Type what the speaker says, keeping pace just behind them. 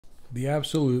The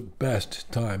absolute best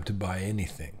time to buy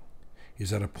anything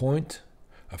is at a point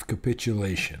of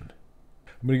capitulation.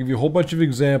 I'm going to give you a whole bunch of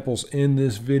examples in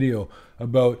this video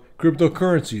about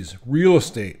cryptocurrencies, real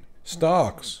estate,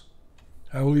 stocks.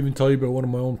 I will even tell you about one of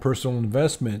my own personal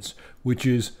investments, which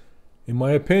is, in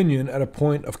my opinion, at a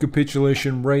point of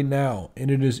capitulation right now.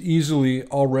 And it is easily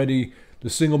already the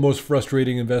single most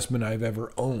frustrating investment I've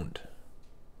ever owned.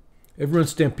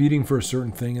 Everyone's stampeding for a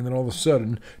certain thing, and then all of a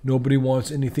sudden, nobody wants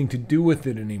anything to do with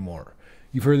it anymore.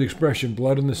 You've heard the expression,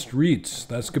 blood in the streets.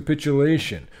 That's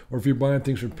capitulation. Or if you're buying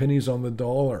things for pennies on the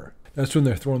dollar, that's when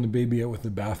they're throwing the baby out with the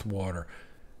bathwater.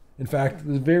 In fact,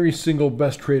 the very single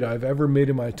best trade I've ever made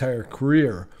in my entire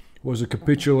career was a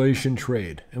capitulation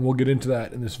trade, and we'll get into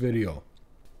that in this video.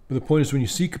 But the point is, when you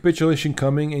see capitulation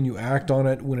coming and you act on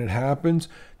it when it happens,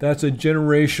 that's a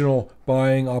generational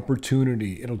buying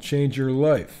opportunity. It'll change your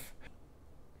life.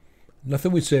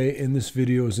 Nothing we say in this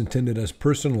video is intended as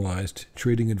personalized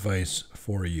trading advice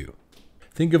for you.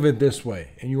 Think of it this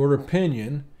way. In your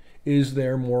opinion, is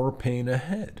there more pain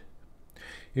ahead?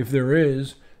 If there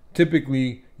is,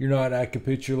 typically you're not at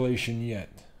capitulation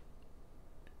yet.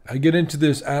 I get into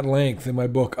this at length in my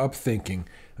book, UP.THINKING.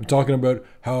 I'm talking about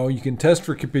how you can test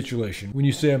for capitulation. When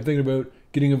you say, I'm thinking about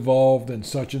getting involved in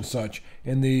such and such,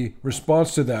 and the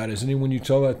response to that is anyone you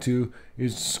tell that to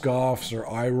is scoffs or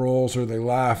eye rolls or they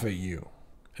laugh at you.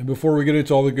 And before we get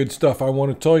into all the good stuff, I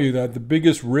want to tell you that the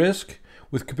biggest risk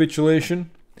with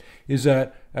capitulation is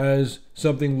that as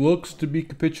something looks to be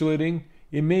capitulating,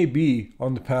 it may be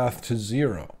on the path to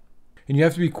zero. And you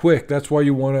have to be quick. That's why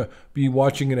you want to be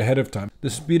watching it ahead of time. The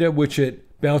speed at which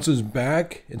it bounces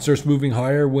back and starts moving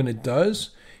higher when it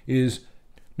does is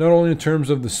not only in terms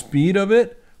of the speed of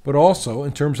it, but also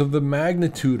in terms of the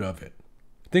magnitude of it.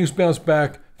 Things bounce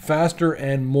back faster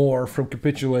and more from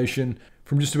capitulation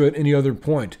from just about any other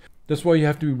point. That's why you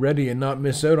have to be ready and not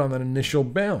miss out on that initial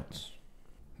bounce.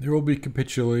 There will be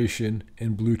capitulation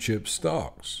in blue chip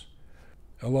stocks.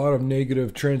 A lot of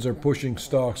negative trends are pushing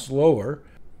stocks lower,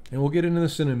 and we'll get into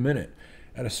this in a minute.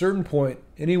 At a certain point,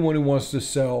 anyone who wants to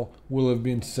sell will have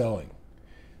been selling.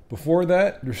 Before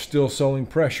that, there's still selling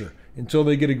pressure until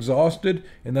they get exhausted,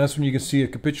 and that's when you can see a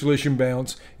capitulation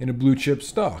bounce in a blue chip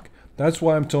stock. That's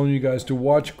why I'm telling you guys to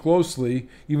watch closely,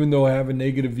 even though I have a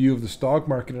negative view of the stock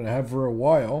market and I have for a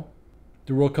while.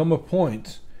 There will come a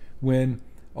point when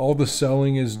all the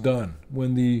selling is done,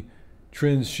 when the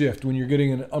trends shift, when you're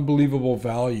getting an unbelievable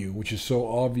value, which is so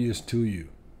obvious to you.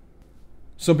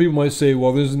 Some people might say,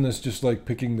 well, isn't this just like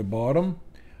picking the bottom?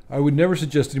 I would never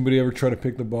suggest anybody ever try to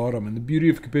pick the bottom. And the beauty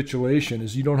of capitulation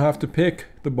is you don't have to pick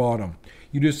the bottom.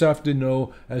 You just have to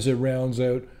know as it rounds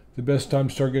out the best time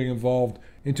to start getting involved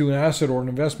into an asset or an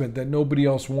investment that nobody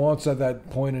else wants at that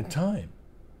point in time.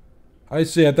 I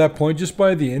say at that point, just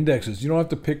buy the indexes. You don't have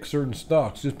to pick certain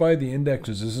stocks. Just buy the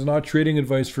indexes. This is not trading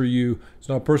advice for you. It's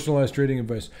not personalized trading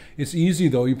advice. It's easy,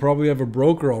 though. You probably have a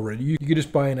broker already. You could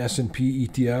just buy an S&P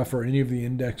ETF or any of the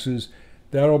indexes.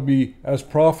 That'll be as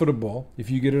profitable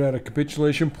if you get it at a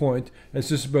capitulation point as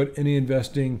just about any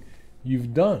investing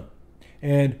you've done.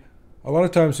 And a lot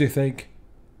of times they think,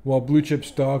 well, blue chip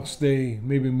stocks, they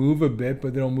maybe move a bit,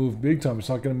 but they don't move big time. It's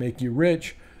not going to make you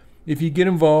rich. If you get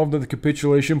involved at the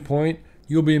capitulation point,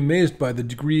 you'll be amazed by the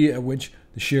degree at which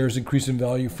the shares increase in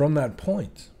value from that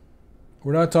point.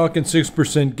 We're not talking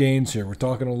 6% gains here. We're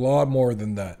talking a lot more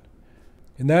than that.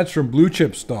 And that's from blue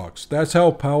chip stocks. That's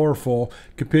how powerful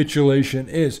capitulation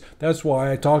is. That's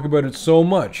why I talk about it so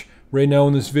much right now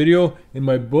in this video, in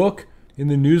my book, in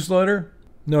the newsletter.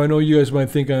 Now, I know you guys might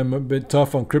think I'm a bit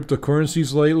tough on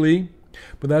cryptocurrencies lately,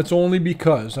 but that's only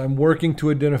because I'm working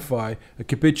to identify a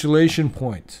capitulation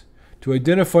point, to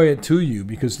identify it to you,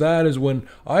 because that is when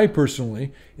I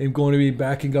personally am going to be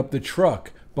backing up the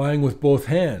truck, buying with both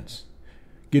hands,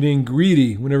 getting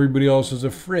greedy when everybody else is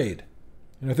afraid.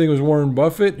 And I think it was Warren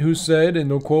Buffett who said, and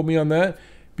don't quote me on that,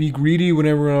 be greedy when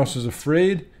everyone else is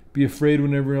afraid, be afraid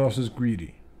when everyone else is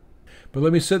greedy. But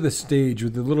let me set the stage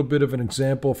with a little bit of an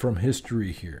example from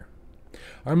history here.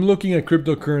 I'm looking at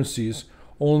cryptocurrencies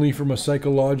only from a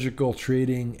psychological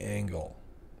trading angle,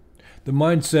 the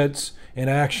mindsets and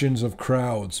actions of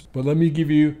crowds. But let me give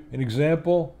you an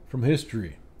example from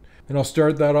history. And I'll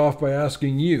start that off by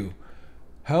asking you,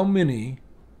 how many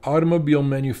automobile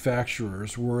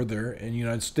manufacturers were there in the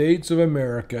United States of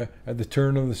America at the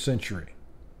turn of the century?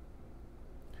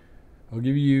 I'll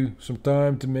give you some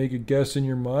time to make a guess in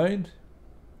your mind.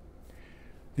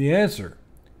 The answer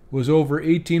was over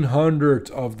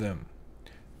 1,800 of them.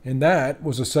 And that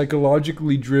was a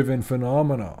psychologically driven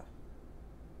phenomenon.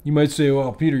 You might say,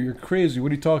 well, Peter, you're crazy.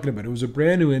 What are you talking about? It was a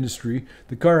brand new industry.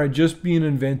 The car had just been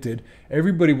invented.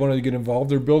 Everybody wanted to get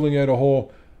involved. They're building out a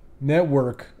whole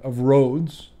network of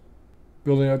roads,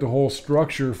 building out the whole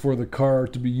structure for the car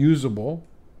to be usable.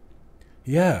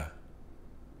 Yeah,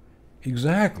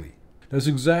 exactly. That's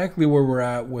exactly where we're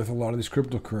at with a lot of these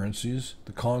cryptocurrencies,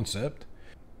 the concept.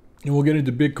 And we'll get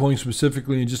into Bitcoin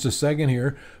specifically in just a second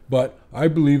here, but I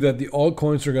believe that the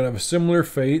altcoins are going to have a similar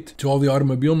fate to all the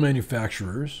automobile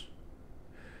manufacturers,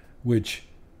 which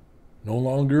no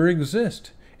longer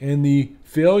exist. And the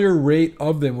failure rate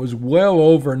of them was well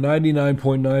over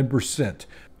 99.9%.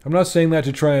 I'm not saying that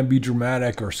to try and be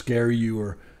dramatic or scare you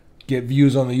or get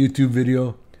views on the YouTube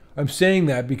video. I'm saying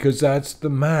that because that's the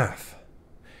math.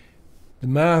 The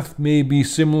math may be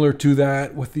similar to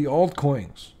that with the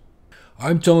altcoins.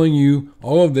 I'm telling you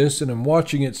all of this, and I'm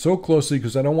watching it so closely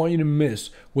because I don't want you to miss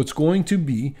what's going to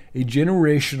be a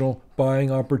generational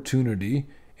buying opportunity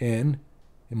in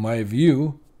my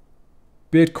view,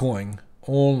 Bitcoin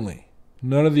only.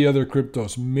 None of the other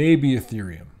cryptos, maybe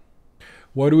Ethereum.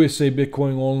 Why do I say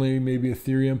Bitcoin only, maybe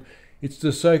Ethereum? It's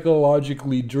the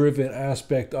psychologically driven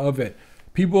aspect of it.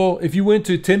 People, if you went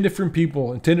to 10 different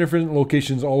people in 10 different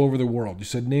locations all over the world, you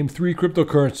said, name 3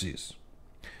 cryptocurrencies.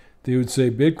 They would say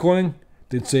Bitcoin,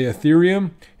 they'd say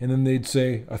Ethereum, and then they'd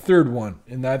say a third one.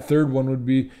 And that third one would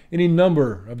be any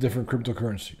number of different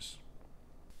cryptocurrencies.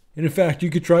 And in fact, you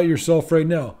could try it yourself right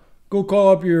now. Go call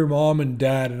up your mom and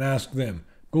dad and ask them.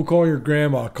 Go call your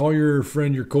grandma, call your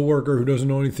friend, your coworker who doesn't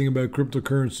know anything about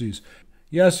cryptocurrencies.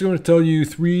 You ask them to tell you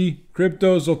 3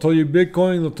 cryptos, they'll tell you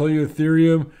Bitcoin, they'll tell you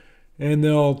Ethereum, and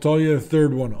they'll tell you a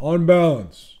third one, on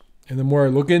balance. And the more I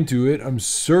look into it, I'm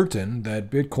certain that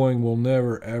Bitcoin will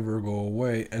never ever go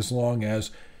away as long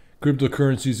as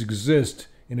cryptocurrencies exist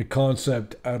in a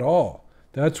concept at all.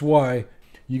 That's why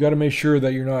you got to make sure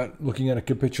that you're not looking at a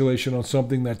capitulation on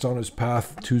something that's on its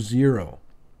path to zero.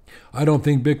 I don't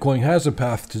think Bitcoin has a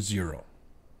path to zero.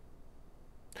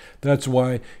 That's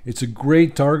why it's a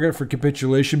great target for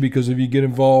capitulation, because if you get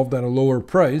involved at a lower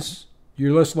price,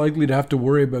 you're less likely to have to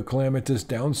worry about calamitous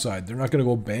downside. They're not going to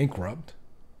go bankrupt.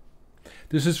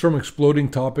 This is from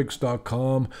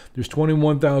explodingtopics.com. There's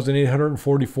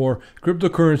 21,844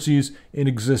 cryptocurrencies in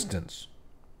existence.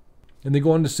 And they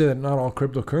go on to say that not all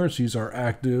cryptocurrencies are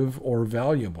active or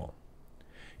valuable.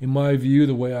 In my view,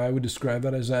 the way I would describe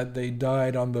that is that they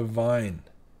died on the vine.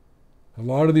 A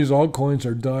lot of these altcoins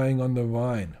are dying on the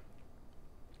vine.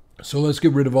 So let's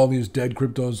get rid of all these dead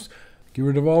cryptos. Get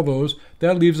rid of all those.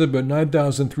 That leaves about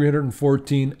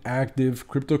 9,314 active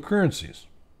cryptocurrencies.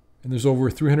 And there's over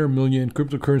 300 million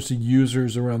cryptocurrency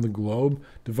users around the globe.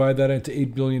 Divide that into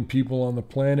 8 billion people on the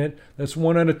planet. That's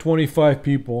 1 out of 25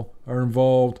 people are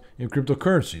involved in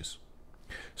cryptocurrencies.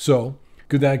 So,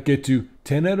 could that get to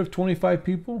 10 out of 25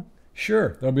 people?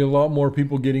 Sure, there'll be a lot more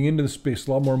people getting into the space,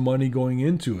 a lot more money going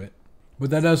into it. But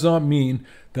that does not mean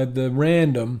that the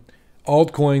random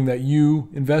altcoin that you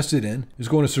invested in is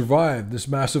going to survive this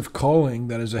massive culling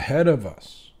that is ahead of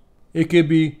us. It could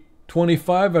be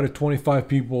 25 out of 25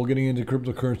 people getting into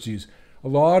cryptocurrencies. A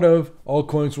lot of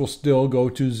altcoins will still go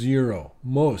to zero,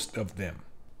 most of them.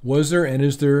 Was there and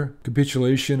is there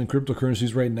capitulation in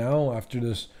cryptocurrencies right now after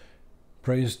this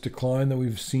price decline that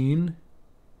we've seen?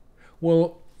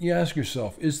 Well, you ask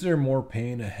yourself, is there more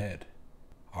pain ahead?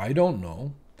 I don't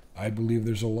know. I believe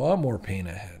there's a lot more pain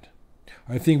ahead.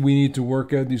 I think we need to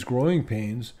work out these growing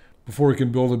pains before we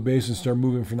can build a base and start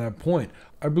moving from that point.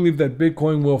 I believe that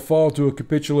Bitcoin will fall to a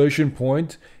capitulation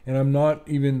point, and I'm not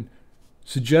even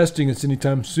suggesting it's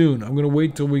anytime soon. I'm going to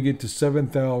wait till we get to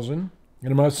 7,000,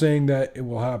 and I'm not saying that it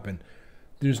will happen.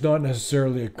 There's not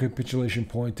necessarily a capitulation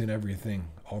point in everything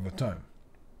all the time.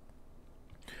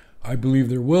 I believe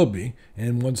there will be,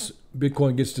 and once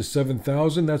Bitcoin gets to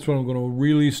 7,000, that's when I'm going to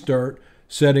really start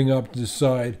setting up to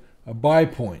decide a buy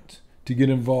point to get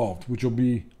involved, which will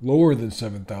be lower than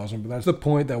 7,000, but that's the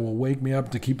point that will wake me up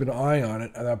to keep an eye on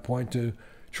it at that point to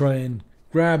try and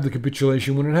grab the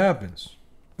capitulation when it happens.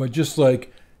 But just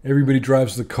like everybody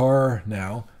drives the car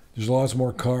now, there's lots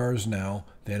more cars now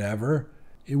than ever.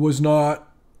 It was not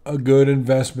a good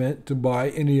investment to buy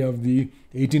any of the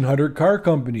 1,800 car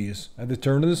companies at the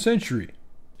turn of the century.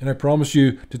 And I promise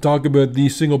you to talk about the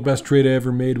single best trade I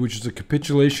ever made, which is a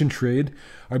capitulation trade.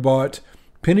 I bought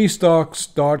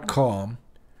pennystocks.com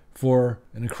for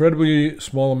an incredibly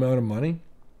small amount of money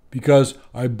because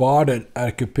I bought it at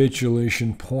a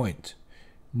capitulation point.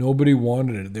 Nobody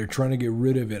wanted it. They're trying to get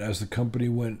rid of it as the company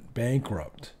went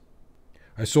bankrupt.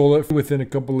 I sold it within a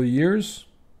couple of years.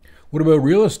 What about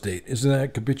real estate? Isn't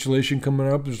that capitulation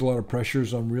coming up? There's a lot of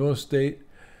pressures on real estate.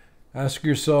 Ask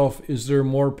yourself, is there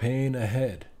more pain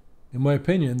ahead? In my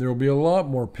opinion, there will be a lot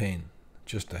more pain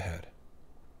just ahead.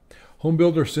 Home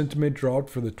builder sentiment dropped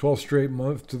for the 12th straight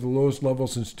month to the lowest level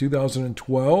since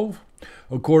 2012.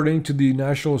 according to the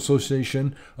National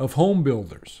Association of Home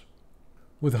Builders.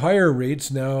 With higher rates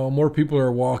now, more people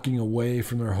are walking away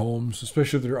from their homes,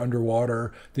 especially if they're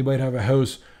underwater. They might have a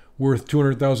house worth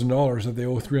 $200,000 that they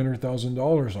owe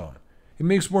 $300,000 on. It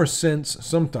makes more sense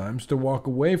sometimes to walk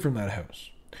away from that house.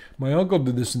 My uncle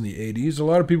did this in the 80s. A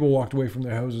lot of people walked away from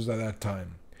their houses at that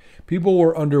time. People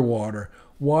were underwater.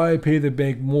 Why pay the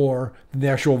bank more than the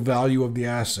actual value of the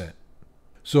asset?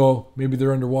 So maybe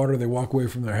they're underwater, they walk away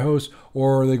from their house,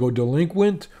 or they go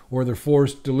delinquent, or they're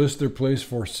forced to list their place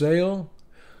for sale.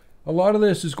 A lot of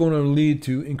this is going to lead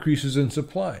to increases in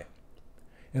supply.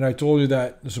 And I told you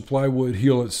that the supply would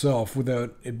heal itself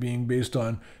without it being based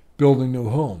on building new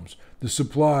homes. The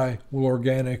supply will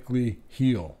organically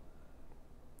heal.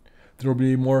 There will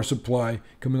be more supply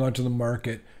coming onto the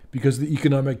market because of the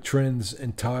economic trends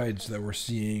and tides that we're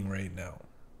seeing right now.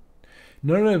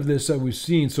 None of this that we've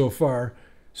seen so far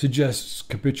suggests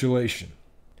capitulation.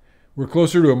 We're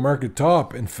closer to a market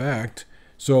top, in fact,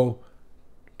 so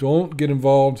don't get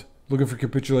involved looking for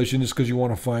capitulation just because you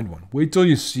want to find one. Wait till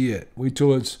you see it. Wait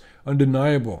till it's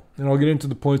undeniable. And I'll get into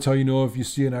the points how you know if you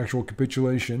see an actual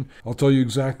capitulation. I'll tell you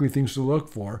exactly things to look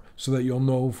for so that you'll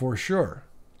know for sure.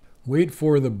 Wait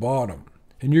for the bottom.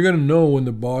 And you're going to know when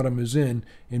the bottom is in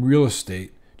real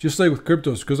estate. Just like with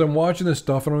cryptos, because I'm watching this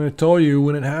stuff and I'm going to tell you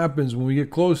when it happens, when we get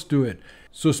close to it.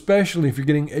 So especially if you're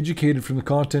getting educated from the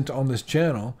content on this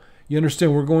channel, you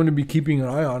understand we're going to be keeping an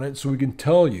eye on it so we can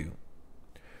tell you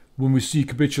when we see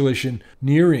capitulation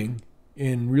nearing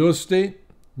in real estate,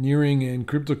 nearing in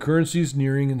cryptocurrencies,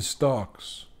 nearing in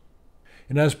stocks.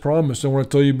 And as promised, I want to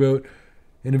tell you about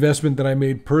an investment that I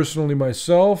made personally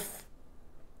myself.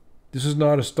 This is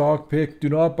not a stock pick. Do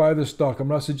not buy this stock. I'm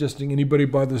not suggesting anybody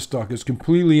buy this stock. It's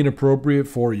completely inappropriate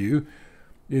for you.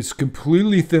 It's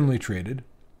completely thinly traded.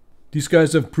 These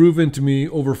guys have proven to me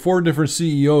over 4 different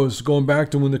CEOs, going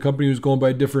back to when the company was going by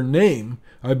a different name.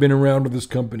 I've been around with this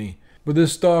company. But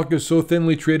this stock is so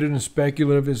thinly traded and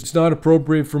speculative, it's not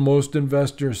appropriate for most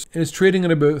investors. And it's trading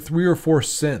at about 3 or 4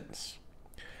 cents.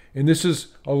 And this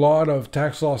is a lot of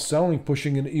tax loss selling,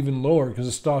 pushing it even lower because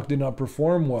the stock did not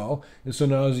perform well. And so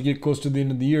now as you get close to the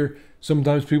end of the year,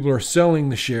 sometimes people are selling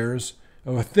the shares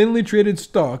of a thinly traded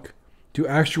stock to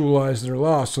actualize their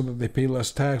loss so that they pay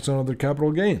less tax on other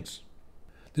capital gains.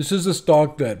 This is a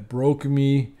stock that broke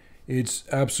me. It's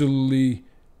absolutely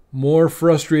more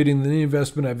frustrating than any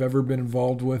investment I've ever been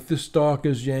involved with. This stock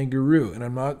is Yangaroo, and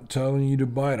I'm not telling you to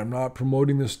buy it. I'm not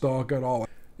promoting this stock at all.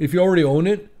 If you already own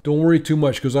it, don't worry too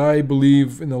much because I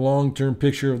believe in the long-term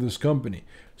picture of this company.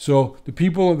 So the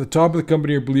people at the top of the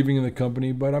company are believing in the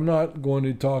company, but I'm not going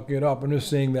to talk it up. I'm just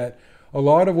saying that a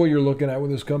lot of what you're looking at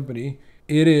with this company,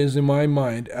 it is, in my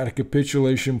mind, at a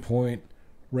capitulation point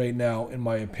right now, in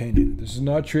my opinion. This is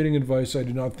not trading advice. I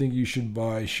do not think you should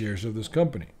buy shares of this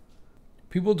company.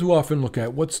 People too often look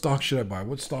at, what stock should I buy?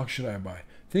 What stock should I buy?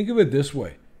 Think of it this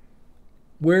way.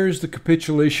 Where's the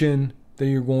capitulation that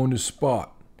you're going to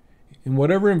spot? In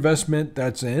whatever investment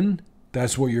that's in,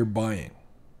 that's what you're buying.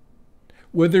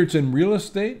 Whether it's in real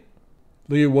estate,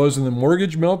 like it was in the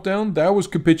mortgage meltdown, that was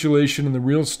capitulation in the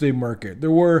real estate market.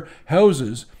 There were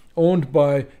houses owned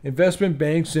by investment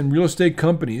banks and real estate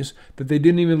companies that they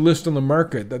didn't even list on the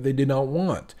market, that they did not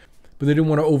want. But they didn't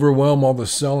want to overwhelm all the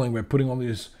selling by putting all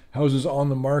these houses on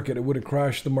the market. It would have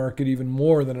crashed the market even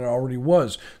more than it already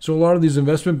was. So a lot of these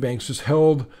investment banks just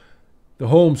held the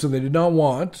homes that they did not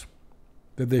want,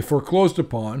 that they foreclosed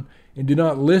upon, and did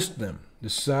not list them.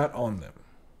 Just sat on them.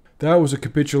 That was a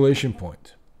capitulation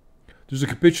point. There's a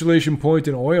capitulation point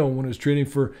in oil when it's trading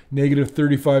for negative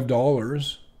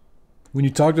 $35. When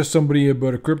you talk to somebody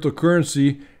about a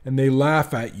cryptocurrency and they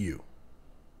laugh at you.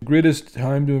 The greatest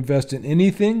time to invest in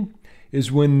anything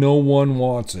is when no one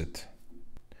wants it.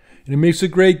 And it makes a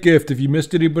great gift. If you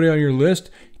missed anybody on your list,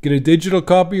 get a digital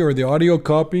copy or the audio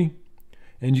copy,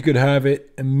 and you could have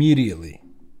it immediately.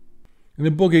 In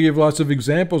the book, I give lots of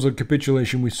examples of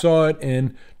capitulation. We saw it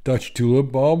in Dutch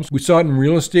tulip bulbs. We saw it in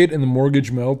real estate in the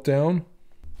mortgage meltdown.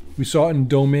 We saw it in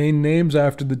domain names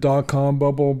after the dot-com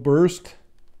bubble burst.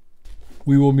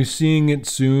 We will be seeing it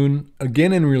soon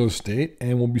again in real estate,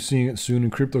 and we'll be seeing it soon in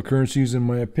cryptocurrencies, in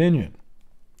my opinion.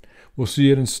 We'll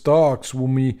see it in stocks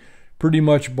when we pretty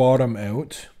much bottom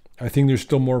out. I think there's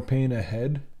still more pain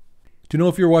ahead. To know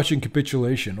if you're watching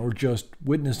capitulation or just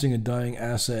witnessing a dying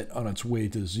asset on its way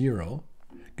to zero,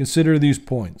 consider these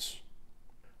points.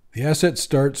 The asset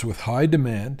starts with high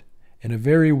demand and a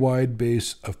very wide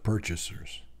base of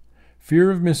purchasers. Fear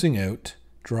of missing out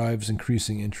drives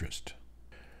increasing interest.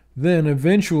 Then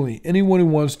eventually anyone who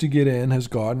wants to get in has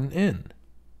gotten in.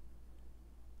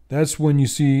 That's when you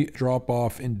see drop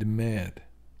off in demand.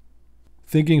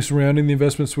 Thinking surrounding the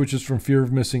investment switches from fear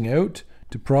of missing out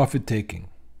to profit taking.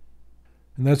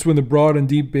 And that's when the broad and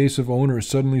deep base of owners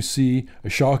suddenly see a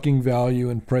shocking value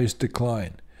and price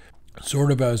decline.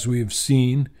 Sort of as we've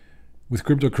seen with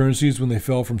cryptocurrencies when they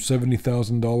fell from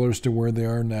 $70,000 to where they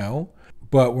are now.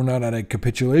 But we're not at a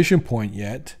capitulation point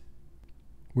yet.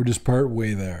 We're just part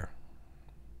way there.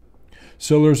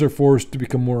 Sellers are forced to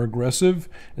become more aggressive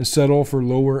and settle for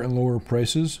lower and lower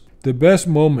prices. The best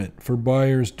moment for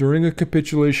buyers during a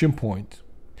capitulation point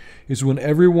is when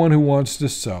everyone who wants to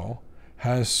sell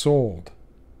has sold.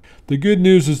 The good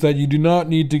news is that you do not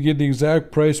need to get the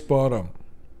exact price bottom.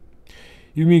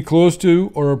 Even being close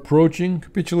to or approaching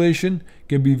capitulation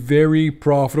can be very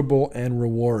profitable and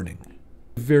rewarding.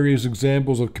 Various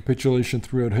examples of capitulation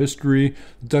throughout history: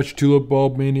 the Dutch tulip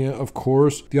bulb mania, of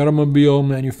course, the automobile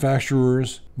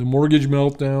manufacturers, the mortgage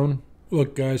meltdown.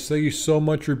 Look, guys, thank you so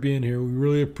much for being here. We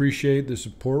really appreciate the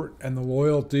support and the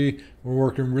loyalty. We're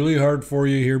working really hard for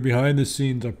you here behind the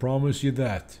scenes. I promise you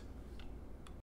that.